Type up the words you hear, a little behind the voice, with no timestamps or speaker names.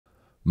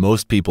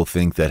Most people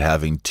think that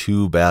having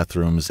two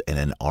bathrooms in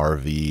an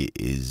RV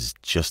is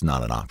just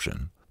not an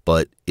option,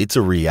 but it's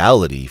a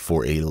reality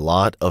for a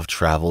lot of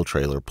travel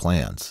trailer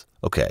plans.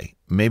 Okay,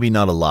 maybe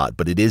not a lot,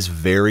 but it is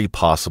very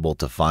possible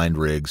to find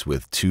rigs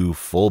with two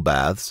full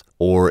baths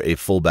or a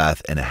full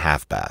bath and a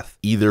half bath.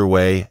 Either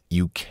way,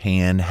 you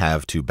can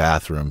have two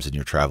bathrooms in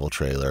your travel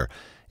trailer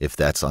if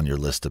that's on your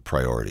list of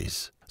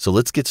priorities. So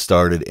let's get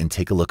started and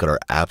take a look at our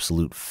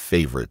absolute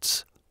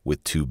favorites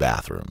with two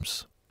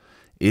bathrooms.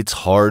 It's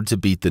hard to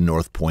beat the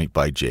North Point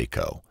by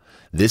Jayco.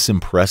 This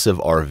impressive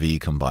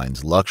RV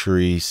combines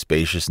luxury,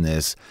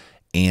 spaciousness,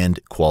 and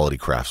quality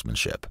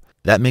craftsmanship.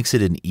 That makes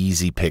it an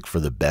easy pick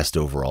for the best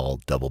overall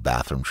double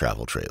bathroom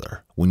travel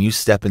trailer. When you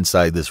step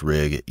inside this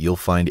rig, you'll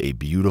find a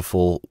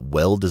beautiful,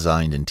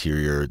 well-designed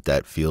interior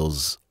that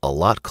feels a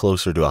lot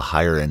closer to a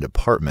higher-end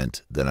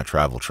apartment than a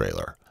travel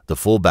trailer. The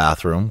full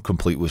bathroom,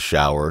 complete with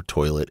shower,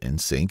 toilet, and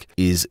sink,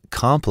 is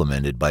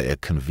complemented by a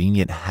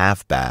convenient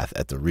half bath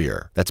at the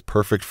rear. That's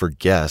perfect for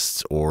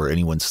guests or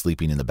anyone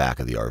sleeping in the back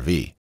of the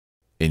RV.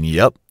 And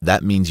yep,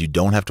 that means you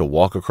don't have to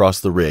walk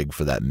across the rig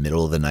for that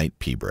middle-of-the-night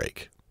pee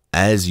break.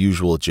 As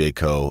usual at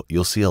Jayco,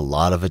 you'll see a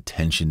lot of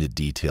attention to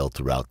detail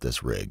throughout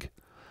this rig.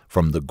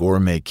 From the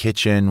gourmet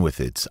kitchen with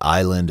its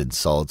island and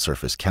solid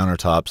surface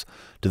countertops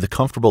to the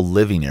comfortable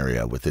living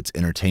area with its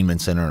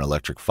entertainment center and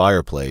electric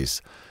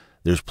fireplace,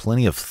 there's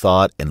plenty of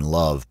thought and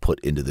love put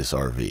into this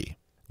RV.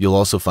 You'll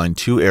also find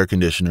two air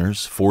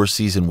conditioners,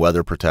 4-season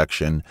weather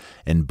protection,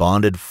 and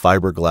bonded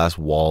fiberglass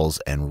walls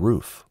and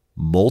roof.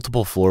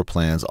 Multiple floor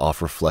plans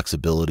offer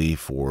flexibility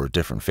for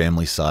different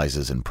family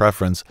sizes and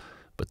preference,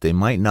 but they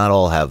might not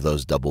all have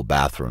those double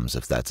bathrooms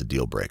if that's a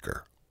deal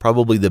breaker.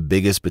 Probably the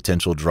biggest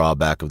potential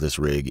drawback of this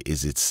rig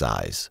is its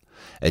size.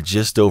 At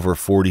just over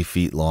 40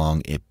 feet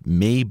long, it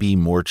may be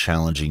more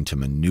challenging to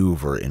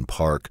maneuver in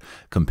park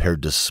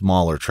compared to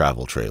smaller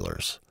travel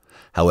trailers.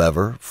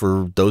 However,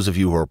 for those of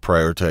you who are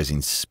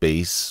prioritizing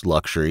space,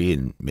 luxury,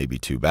 and maybe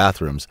two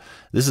bathrooms,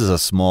 this is a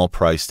small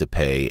price to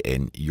pay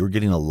and you're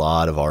getting a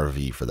lot of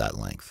RV for that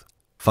length.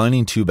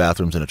 Finding two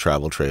bathrooms in a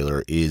travel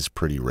trailer is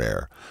pretty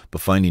rare,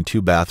 but finding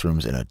two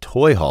bathrooms in a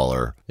toy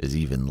hauler is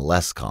even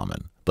less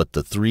common. But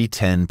the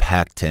 310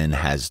 Pack 10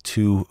 has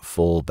two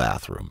full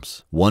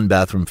bathrooms. One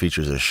bathroom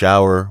features a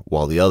shower,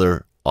 while the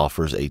other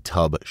offers a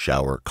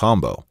tub-shower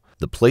combo.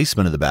 The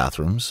placement of the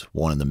bathrooms,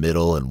 one in the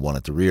middle and one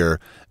at the rear,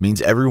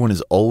 means everyone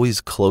is always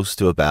close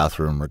to a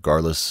bathroom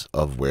regardless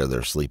of where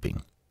they're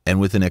sleeping. And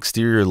with an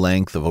exterior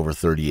length of over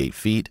 38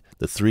 feet,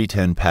 the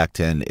 310 Pack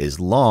 10 is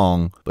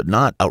long, but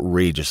not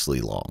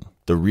outrageously long.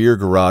 The rear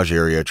garage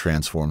area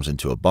transforms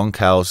into a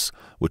bunkhouse,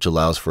 which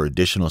allows for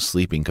additional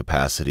sleeping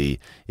capacity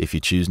if you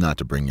choose not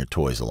to bring your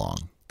toys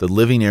along. The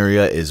living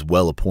area is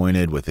well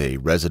appointed with a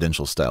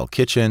residential-style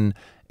kitchen,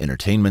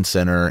 entertainment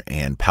center,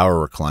 and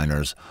power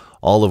recliners,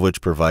 all of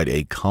which provide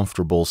a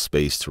comfortable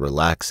space to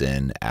relax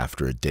in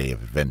after a day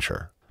of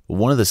adventure.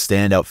 One of the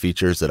standout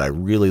features that I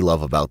really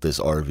love about this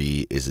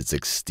RV is its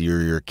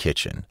exterior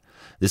kitchen.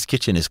 This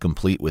kitchen is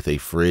complete with a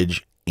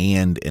fridge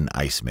and an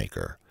ice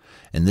maker.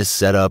 And this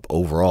setup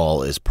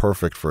overall is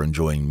perfect for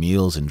enjoying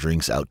meals and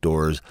drinks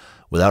outdoors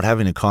without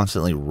having to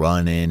constantly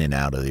run in and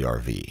out of the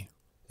RV.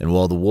 And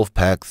while the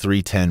Wolfpack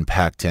 310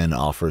 Pack 10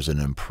 offers an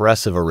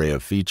impressive array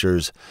of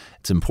features,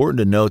 it's important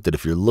to note that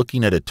if you're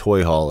looking at a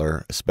toy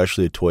hauler,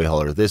 especially a toy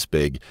hauler this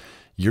big,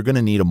 you're going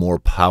to need a more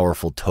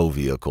powerful tow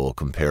vehicle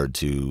compared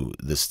to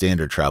the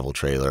standard travel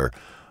trailer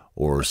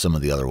or some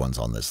of the other ones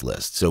on this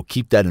list. So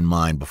keep that in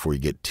mind before you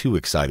get too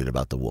excited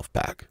about the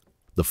Wolfpack.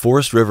 The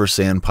Forest River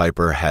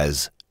Sandpiper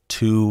has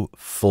two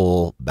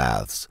full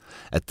baths.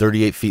 At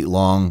 38 feet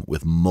long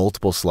with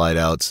multiple slide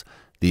outs,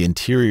 the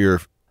interior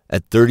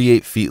of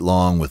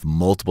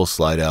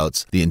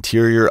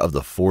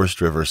the Forest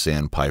River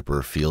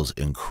Sandpiper feels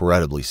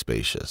incredibly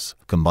spacious.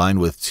 Combined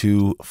with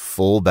two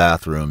full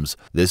bathrooms,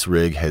 this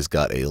rig has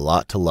got a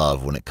lot to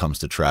love when it comes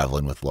to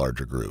traveling with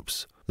larger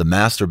groups. The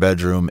master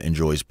bedroom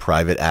enjoys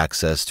private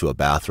access to a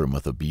bathroom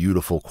with a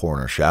beautiful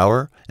corner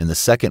shower, and the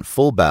second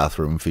full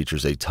bathroom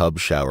features a tub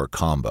shower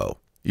combo.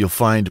 You'll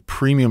find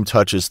premium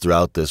touches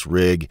throughout this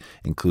rig,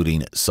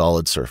 including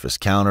solid surface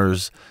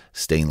counters,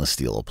 stainless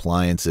steel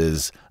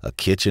appliances, a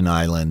kitchen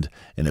island,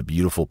 and a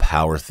beautiful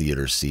power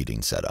theater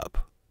seating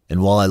setup.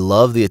 And while I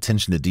love the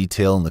attention to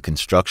detail in the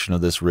construction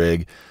of this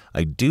rig,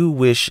 I do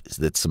wish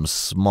that some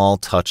small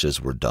touches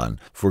were done.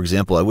 For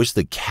example, I wish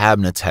the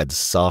cabinets had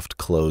soft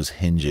close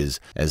hinges,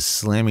 as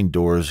slamming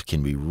doors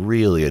can be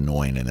really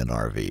annoying in an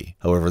RV.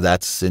 However,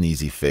 that's an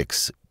easy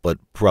fix, but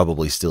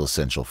probably still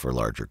essential for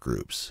larger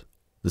groups.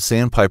 The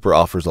Sandpiper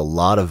offers a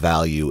lot of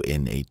value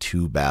in a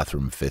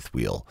two-bathroom fifth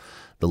wheel.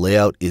 The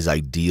layout is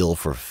ideal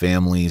for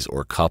families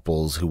or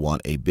couples who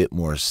want a bit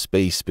more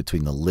space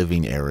between the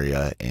living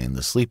area and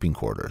the sleeping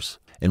quarters.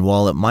 And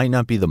while it might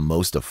not be the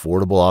most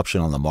affordable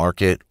option on the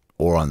market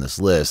or on this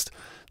list,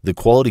 the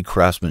quality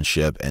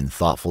craftsmanship and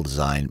thoughtful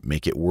design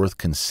make it worth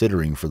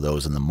considering for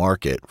those in the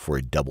market for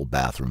a double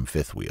bathroom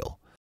fifth wheel.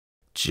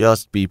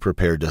 Just be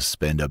prepared to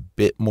spend a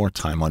bit more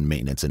time on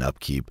maintenance and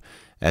upkeep,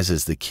 as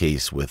is the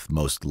case with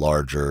most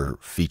larger,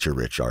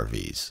 feature-rich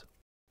RVs.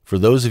 For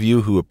those of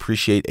you who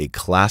appreciate a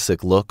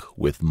classic look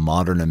with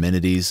modern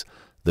amenities,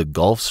 the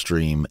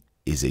Gulfstream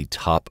is a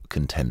top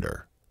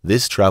contender.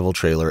 This travel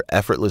trailer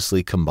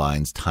effortlessly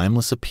combines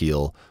timeless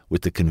appeal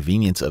with the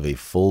convenience of a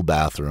full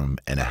bathroom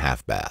and a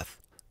half bath.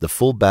 The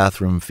full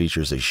bathroom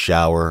features a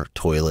shower,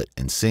 toilet,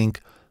 and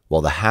sink,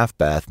 while the half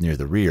bath near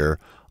the rear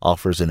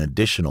offers an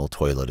additional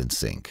toilet and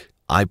sink.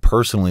 I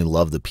personally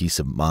love the peace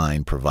of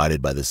mind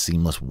provided by the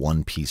seamless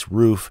one-piece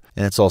roof,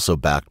 and it's also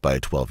backed by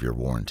a 12-year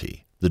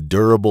warranty. The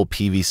durable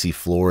PVC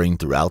flooring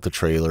throughout the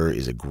trailer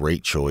is a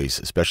great choice,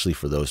 especially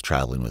for those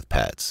traveling with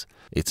pets.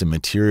 It's a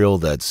material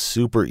that's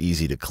super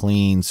easy to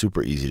clean,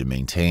 super easy to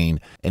maintain,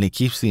 and it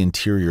keeps the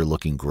interior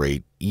looking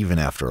great even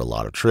after a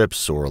lot of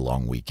trips or a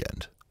long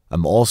weekend.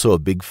 I'm also a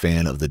big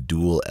fan of the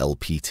dual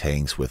LP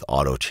tanks with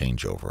auto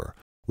changeover,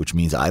 which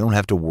means I don't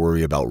have to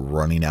worry about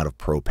running out of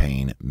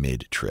propane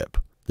mid-trip.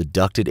 The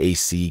ducted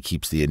AC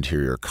keeps the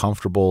interior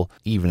comfortable,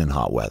 even in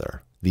hot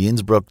weather. The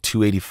Innsbruck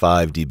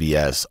 285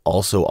 DBS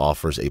also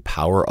offers a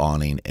power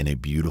awning and a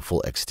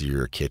beautiful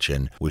exterior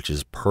kitchen, which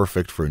is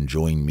perfect for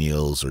enjoying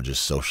meals or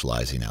just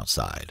socializing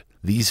outside.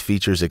 These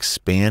features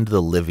expand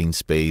the living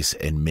space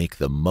and make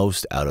the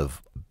most out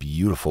of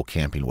beautiful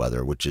camping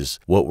weather, which is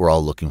what we're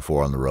all looking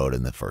for on the road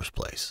in the first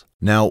place.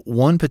 Now,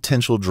 one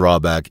potential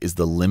drawback is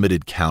the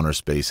limited counter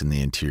space in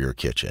the interior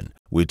kitchen,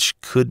 which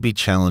could be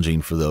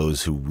challenging for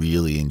those who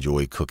really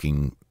enjoy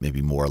cooking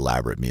maybe more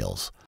elaborate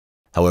meals.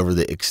 However,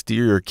 the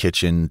exterior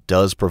kitchen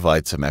does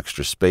provide some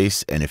extra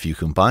space, and if you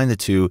combine the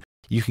two,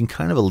 you can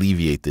kind of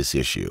alleviate this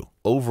issue.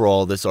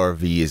 Overall, this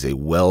RV is a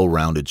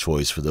well-rounded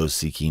choice for those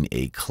seeking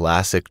a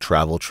classic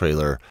travel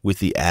trailer with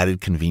the added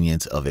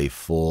convenience of a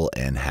full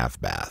and half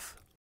bath.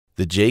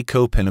 The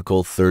Jayco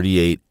Pinnacle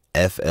 38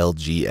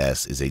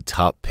 FLGS is a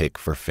top pick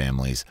for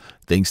families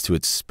thanks to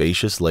its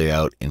spacious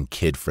layout and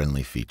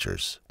kid-friendly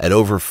features. At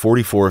over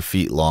 44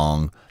 feet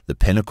long, the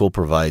Pinnacle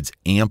provides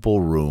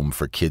ample room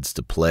for kids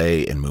to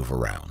play and move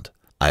around.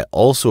 I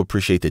also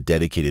appreciate the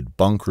dedicated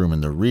bunk room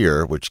in the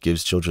rear, which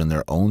gives children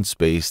their own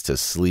space to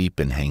sleep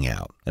and hang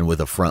out. And with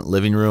a front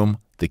living room,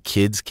 the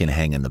kids can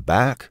hang in the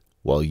back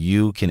while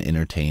you can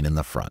entertain in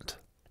the front.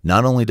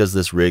 Not only does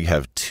this rig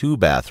have 2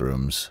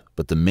 bathrooms,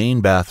 but the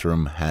main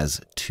bathroom has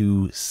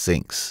 2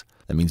 sinks.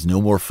 That means no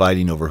more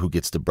fighting over who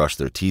gets to brush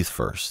their teeth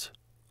first.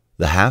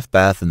 The half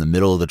bath in the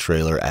middle of the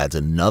trailer adds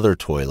another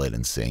toilet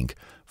and sink,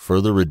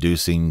 further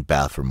reducing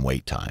bathroom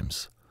wait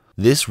times.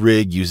 This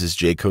rig uses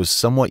Jayco's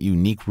somewhat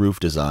unique roof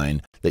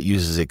design that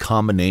uses a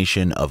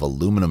combination of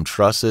aluminum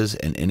trusses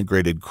and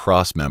integrated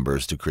cross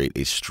members to create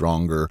a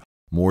stronger,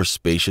 more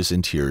spacious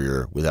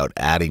interior without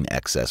adding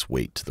excess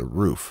weight to the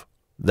roof.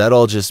 That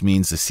all just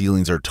means the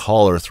ceilings are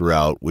taller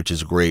throughout, which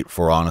is great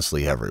for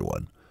honestly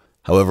everyone.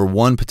 However,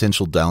 one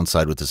potential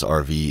downside with this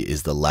RV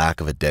is the lack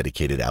of a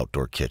dedicated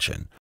outdoor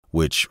kitchen,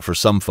 which for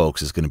some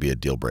folks is going to be a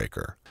deal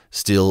breaker.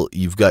 Still,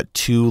 you've got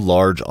 2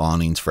 large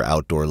awnings for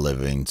outdoor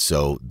living,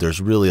 so there's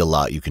really a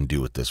lot you can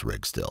do with this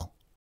rig still.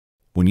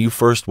 When you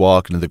first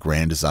walk into the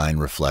Grand Design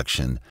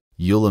Reflection,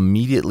 you'll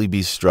immediately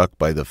be struck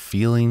by the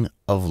feeling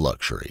of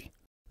luxury.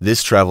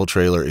 This travel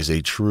trailer is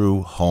a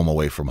true home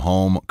away from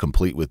home,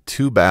 complete with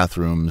 2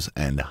 bathrooms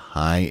and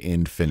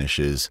high-end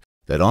finishes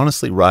that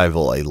honestly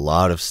rival a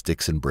lot of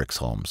sticks and bricks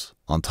homes.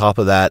 On top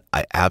of that,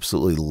 I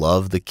absolutely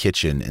love the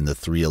kitchen in the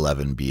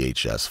 311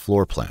 BHS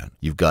floor plan.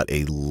 You've got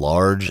a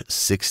large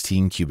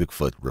 16 cubic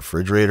foot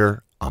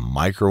refrigerator, a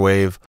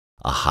microwave,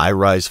 a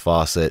high-rise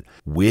faucet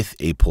with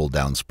a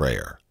pull-down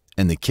sprayer.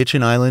 And the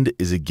kitchen island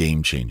is a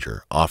game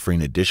changer,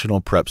 offering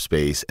additional prep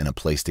space and a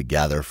place to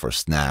gather for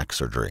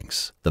snacks or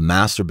drinks. The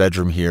master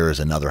bedroom here is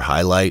another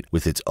highlight,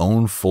 with its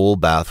own full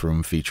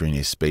bathroom featuring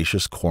a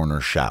spacious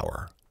corner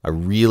shower. I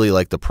really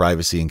like the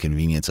privacy and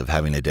convenience of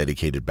having a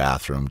dedicated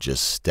bathroom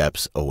just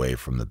steps away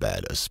from the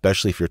bed,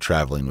 especially if you're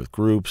traveling with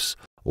groups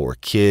or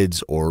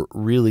kids or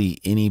really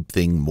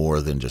anything more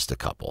than just a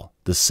couple.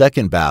 The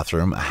second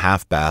bathroom, a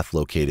half bath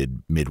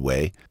located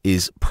midway,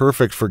 is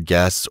perfect for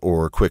guests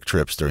or quick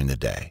trips during the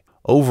day.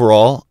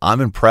 Overall,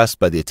 I'm impressed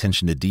by the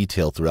attention to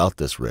detail throughout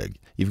this rig.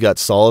 You've got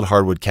solid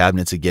hardwood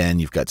cabinets again,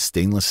 you've got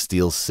stainless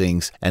steel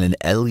sinks, and an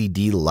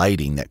LED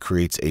lighting that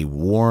creates a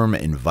warm,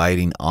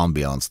 inviting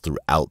ambiance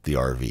throughout the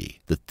RV.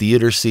 The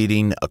theater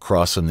seating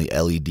across from the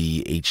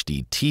LED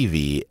HD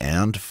TV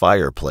and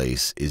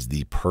fireplace is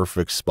the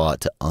perfect spot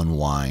to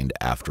unwind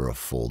after a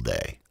full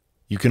day.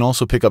 You can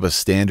also pick up a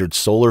standard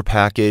solar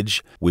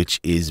package, which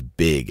is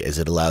big as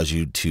it allows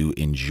you to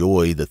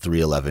enjoy the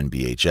 311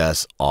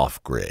 BHS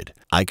off-grid.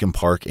 I can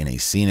park in a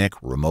scenic,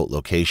 remote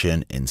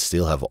location and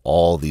still have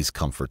all these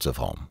comforts of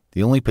home.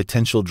 The only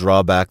potential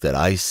drawback that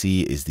I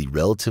see is the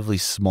relatively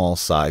small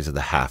size of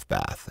the half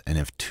bath, and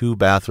if 2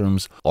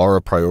 bathrooms are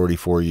a priority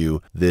for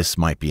you, this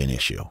might be an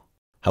issue.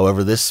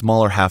 However, this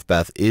smaller half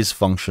bath is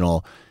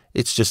functional,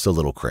 it's just a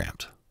little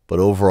cramped. But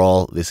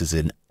overall, this is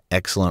an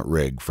excellent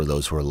rig for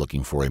those who are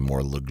looking for a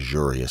more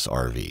luxurious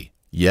RV.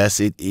 Yes,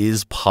 it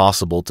is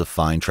possible to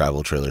find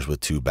travel trailers with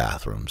 2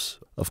 bathrooms.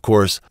 Of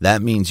course,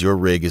 that means your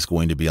rig is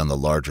going to be on the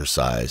larger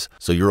size,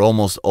 so you're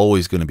almost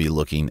always going to be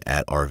looking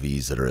at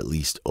RVs that are at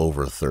least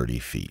over 30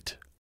 feet.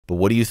 But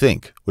what do you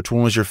think? Which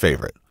one was your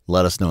favorite?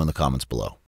 Let us know in the comments below.